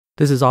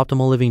This is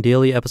Optimal Living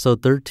Daily,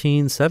 episode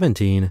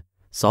 1317,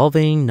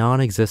 Solving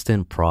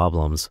Non-Existent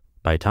Problems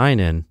by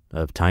Tynan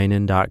of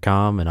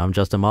Tynan.com, and I'm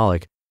Justin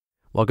Malik.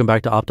 Welcome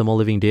back to Optimal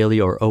Living Daily,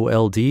 or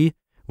OLD,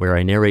 where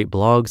I narrate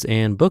blogs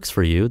and books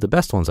for you, the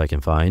best ones I can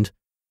find.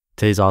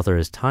 Today's author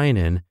is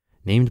Tynan,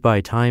 named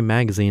by Time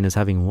magazine as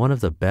having one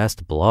of the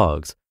best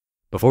blogs.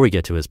 Before we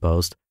get to his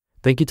post,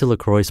 thank you to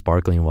LaCroix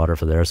Sparkling Water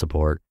for their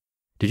support.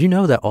 Did you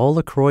know that all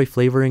LaCroix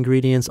flavor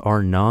ingredients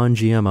are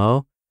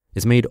non-GMO?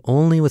 It's made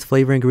only with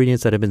flavor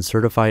ingredients that have been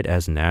certified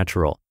as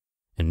natural.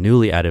 And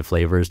newly added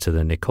flavors to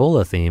the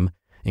Nicola theme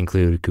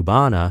include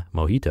Cubana,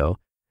 Mojito,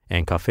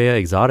 and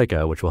Café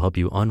Exotica, which will help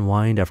you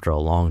unwind after a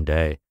long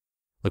day.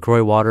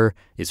 LaCroix water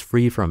is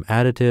free from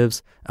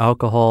additives,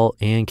 alcohol,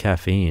 and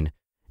caffeine.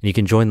 And you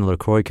can join the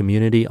LaCroix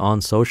community on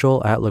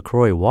social at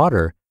LaCroix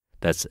Water.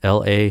 That's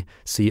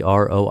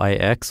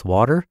LACROIX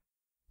Water.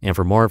 And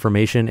for more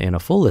information and a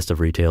full list of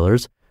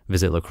retailers,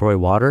 visit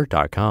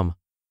lacroixwater.com.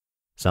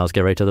 So let's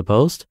get right to the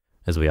post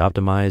as we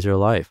optimize your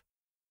life.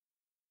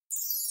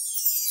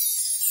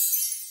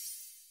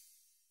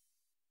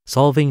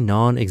 Solving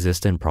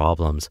Non-Existent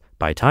Problems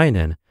by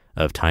Tynan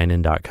of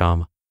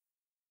Tynan.com.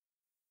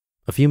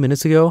 A few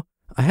minutes ago,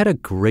 I had a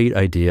great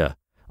idea.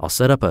 I'll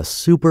set up a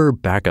super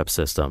backup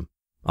system.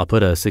 I'll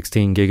put a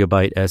 16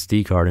 gigabyte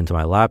SD card into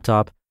my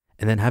laptop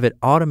and then have it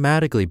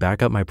automatically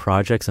back up my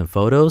projects and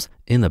photos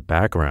in the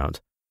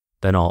background.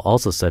 Then I'll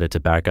also set it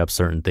to back up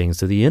certain things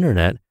to the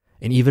internet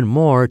and even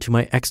more to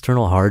my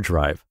external hard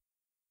drive.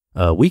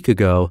 A week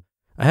ago,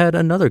 I had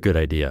another good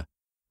idea.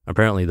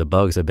 Apparently the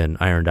bugs have been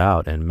ironed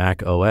out and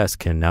Mac OS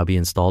can now be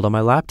installed on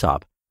my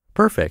laptop.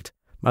 Perfect.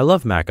 I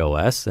love Mac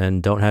OS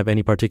and don't have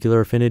any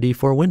particular affinity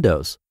for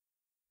Windows.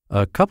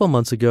 A couple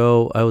months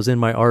ago, I was in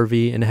my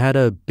RV and had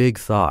a big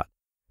thought.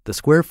 The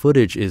square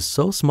footage is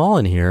so small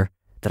in here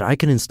that I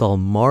can install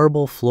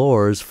marble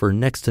floors for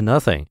next to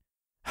nothing.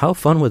 How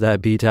fun would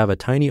that be to have a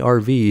tiny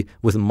RV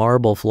with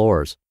marble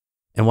floors?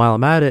 And while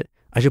I'm at it,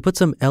 I should put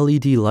some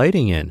LED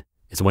lighting in.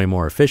 It's way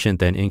more efficient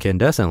than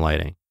incandescent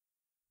lighting.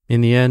 In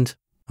the end,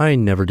 I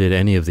never did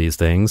any of these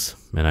things,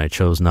 and I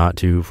chose not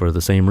to for the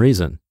same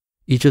reason.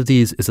 Each of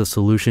these is a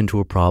solution to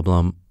a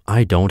problem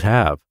I don't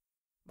have.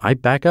 I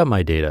back up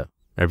my data.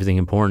 Everything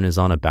important is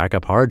on a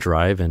backup hard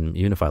drive, and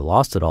even if I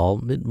lost it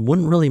all, it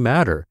wouldn't really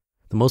matter.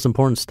 The most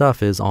important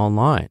stuff is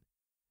online.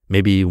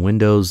 Maybe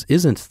Windows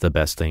isn't the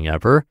best thing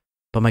ever,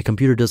 but my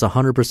computer does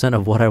 100%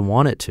 of what I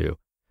want it to.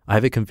 I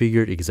have it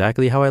configured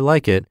exactly how I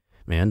like it,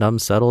 and I'm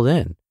settled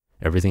in.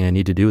 Everything I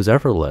need to do is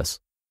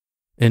effortless.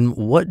 And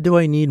what do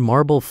I need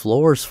marble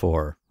floors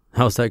for?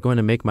 How's that going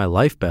to make my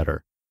life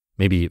better?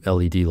 Maybe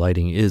LED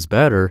lighting is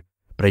better,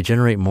 but I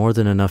generate more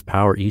than enough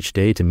power each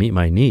day to meet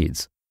my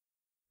needs.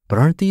 But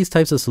aren't these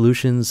types of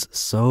solutions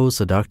so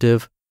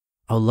seductive?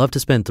 I would love to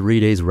spend 3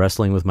 days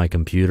wrestling with my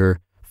computer,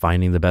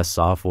 finding the best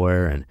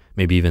software, and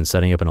maybe even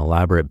setting up an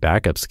elaborate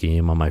backup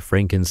scheme on my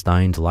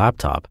Frankenstein's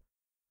laptop.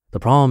 The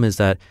problem is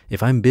that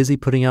if I'm busy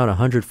putting out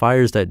 100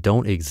 fires that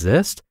don't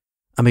exist,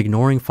 I'm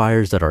ignoring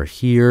fires that are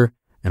here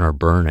and are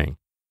burning.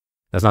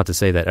 That's not to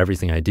say that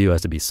everything I do has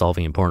to be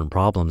solving important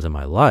problems in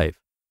my life.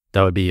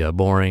 That would be a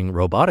boring,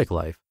 robotic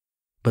life.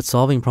 But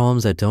solving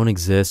problems that don't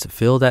exist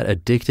fill that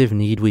addictive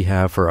need we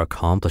have for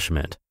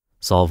accomplishment.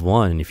 Solve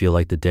one and you feel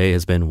like the day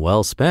has been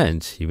well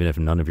spent, even if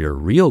none of your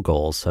real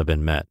goals have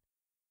been met.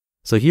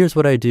 So here's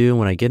what I do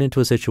when I get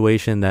into a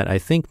situation that I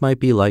think might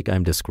be like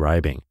I'm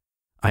describing.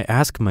 I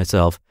ask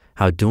myself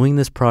how doing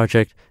this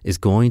project is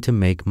going to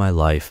make my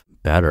life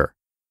better.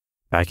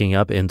 Backing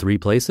up in 3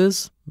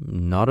 places?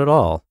 Not at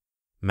all.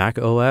 Mac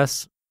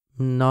OS?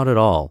 Not at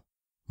all.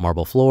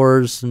 Marble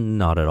floors?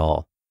 Not at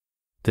all.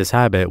 This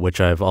habit, which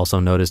I've also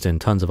noticed in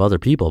tons of other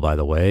people, by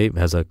the way,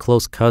 has a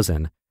close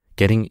cousin,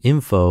 getting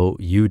info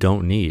you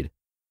don't need.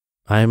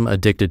 I'm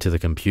addicted to the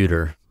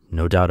computer,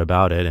 no doubt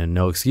about it, and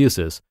no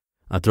excuses.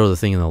 I'd throw the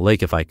thing in the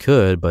lake if I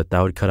could, but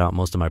that would cut out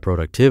most of my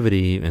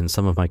productivity and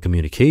some of my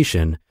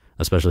communication,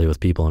 especially with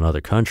people in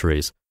other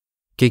countries.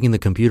 Kicking the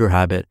computer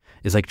habit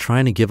is like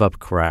trying to give up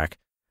crack,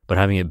 but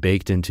having it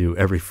baked into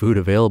every food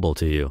available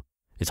to you.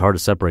 It's hard to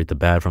separate the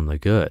bad from the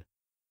good.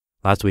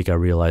 Last week, I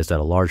realized that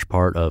a large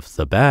part of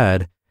the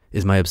bad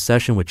is my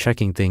obsession with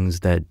checking things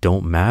that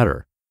don't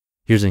matter.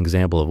 Here's an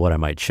example of what I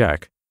might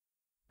check.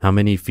 How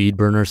many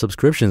FeedBurner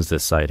subscriptions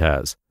this site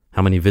has?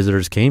 How many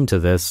visitors came to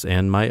this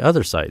and my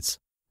other sites?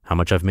 How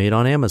much I've made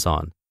on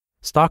Amazon?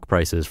 Stock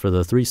prices for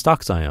the 3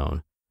 stocks I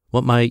own?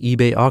 What my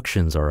eBay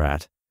auctions are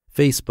at?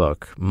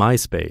 Facebook,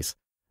 MySpace?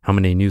 How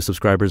many new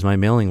subscribers my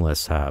mailing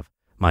lists have?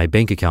 My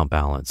bank account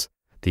balance?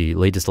 The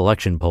latest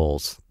election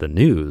polls? The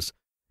news?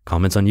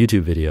 Comments on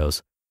YouTube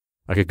videos?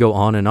 I could go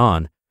on and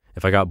on.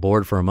 If I got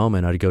bored for a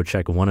moment, I'd go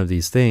check one of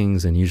these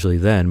things and usually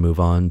then move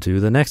on to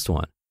the next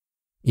one.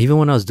 Even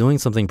when I was doing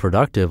something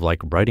productive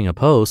like writing a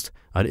post,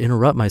 I'd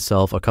interrupt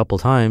myself a couple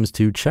times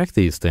to check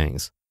these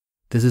things.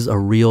 This is a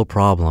real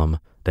problem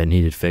that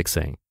needed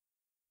fixing.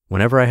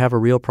 Whenever I have a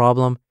real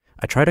problem,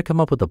 I try to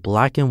come up with a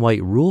black and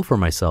white rule for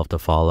myself to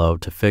follow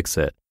to fix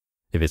it.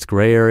 If it's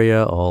gray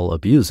area, I'll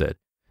abuse it.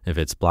 If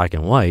it's black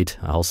and white,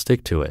 I'll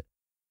stick to it.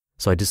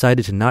 So I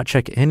decided to not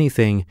check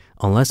anything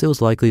unless it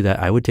was likely that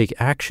I would take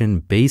action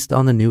based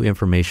on the new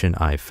information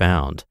I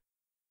found.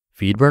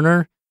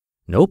 Feedburner?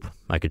 Nope.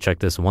 I could check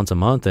this once a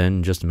month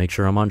and just make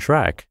sure I'm on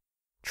track.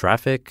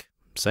 Traffic?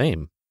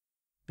 Same.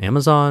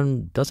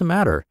 Amazon? Doesn't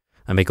matter.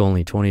 I make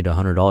only $20 to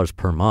 $100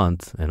 per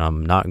month, and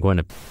I'm not going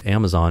to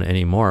Amazon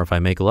anymore if I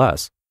make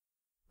less.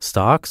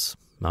 Stocks?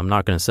 I'm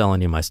not going to sell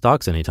any of my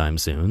stocks anytime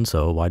soon,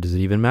 so why does it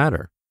even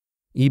matter?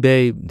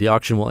 eBay, the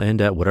auction will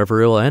end at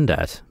whatever it will end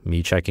at.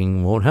 Me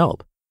checking won't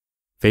help.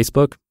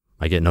 Facebook?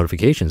 I get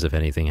notifications if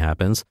anything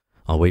happens.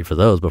 I'll wait for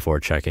those before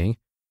checking.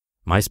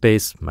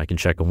 MySpace? I can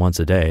check once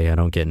a day. I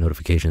don't get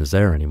notifications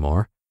there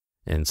anymore.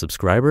 And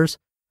subscribers?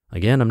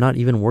 Again, I'm not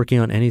even working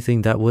on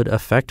anything that would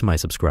affect my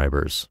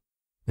subscribers.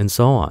 And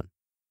so on.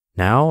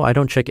 Now, I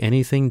don't check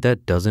anything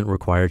that doesn't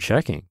require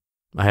checking.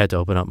 I had to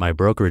open up my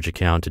brokerage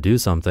account to do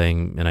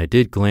something, and I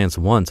did glance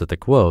once at the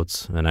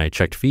quotes, and I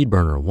checked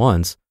Feedburner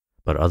once,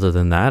 but other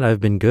than that, I've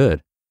been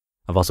good.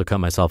 I've also cut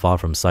myself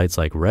off from sites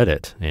like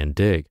Reddit and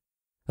Dig.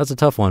 That's a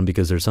tough one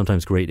because there's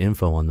sometimes great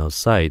info on those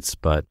sites,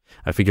 but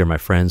I figure my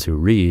friends who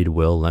read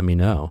will let me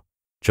know.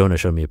 Jonah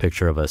showed me a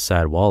picture of a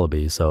sad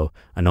wallaby, so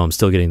I know I'm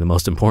still getting the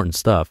most important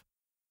stuff.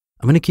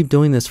 I'm going to keep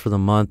doing this for the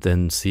month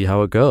and see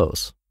how it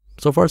goes.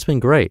 So far, it's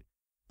been great.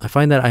 I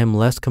find that I am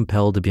less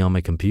compelled to be on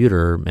my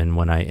computer, and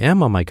when I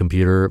am on my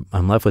computer,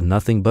 I'm left with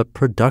nothing but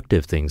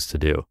productive things to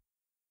do.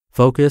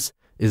 Focus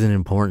is an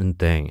important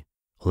thing.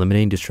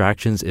 Eliminating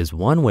distractions is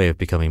one way of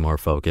becoming more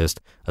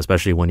focused,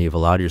 especially when you've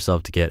allowed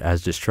yourself to get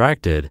as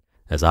distracted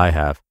as I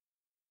have.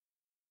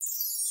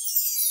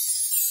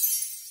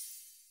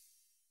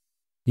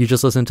 You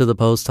just listened to the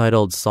post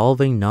titled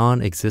Solving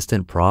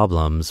Non-Existent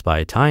Problems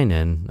by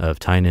Tynan of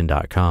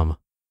Tynan.com.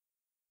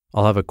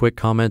 I'll have a quick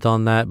comment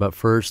on that, but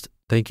first,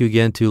 thank you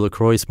again to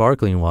LaCroix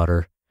Sparkling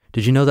Water.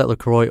 Did you know that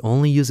LaCroix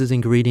only uses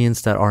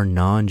ingredients that are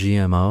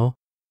non-GMO?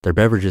 Their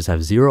beverages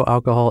have zero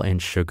alcohol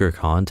and sugar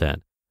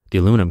content. The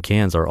aluminum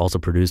cans are also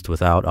produced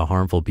without a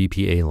harmful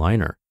BPA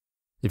liner.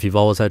 If you've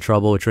always had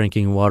trouble with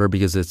drinking water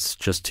because it's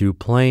just too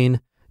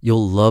plain,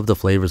 you'll love the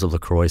flavors of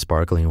LaCroix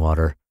Sparkling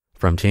Water.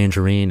 From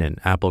tangerine and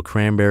apple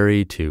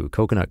cranberry to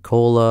coconut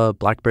cola,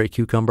 blackberry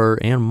cucumber,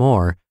 and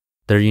more,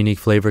 their unique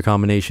flavor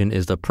combination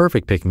is the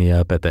perfect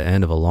pick-me-up at the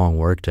end of a long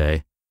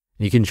workday.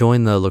 You can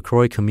join the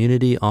LaCroix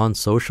community on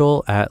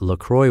social at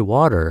LaCroix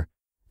Water,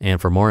 and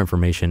for more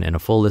information and a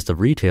full list of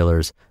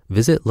retailers,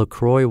 visit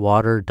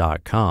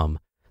lacroixwater.com.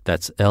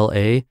 That's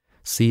LACROIX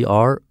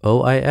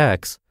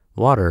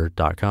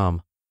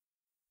water.com.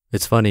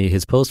 It's funny,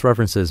 his post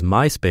references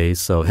MySpace,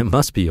 so it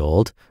must be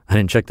old. I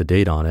didn't check the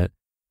date on it.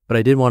 But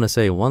I did want to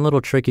say one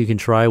little trick you can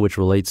try, which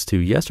relates to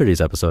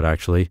yesterday's episode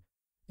actually.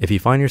 If you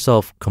find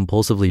yourself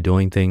compulsively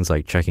doing things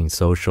like checking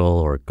social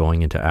or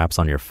going into apps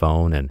on your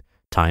phone and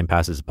time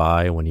passes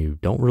by when you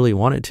don't really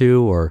want it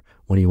to or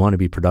when you want to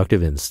be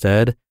productive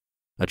instead,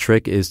 a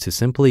trick is to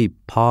simply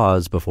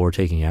pause before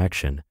taking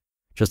action.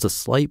 Just a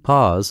slight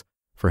pause.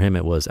 For him,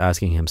 it was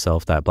asking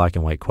himself that black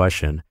and white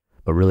question,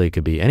 but really it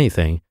could be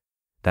anything.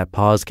 That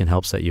pause can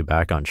help set you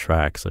back on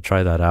track, so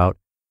try that out.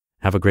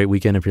 Have a great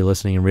weekend if you're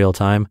listening in real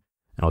time,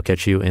 and I'll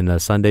catch you in the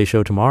Sunday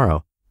show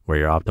tomorrow, where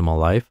your optimal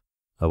life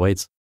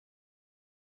awaits.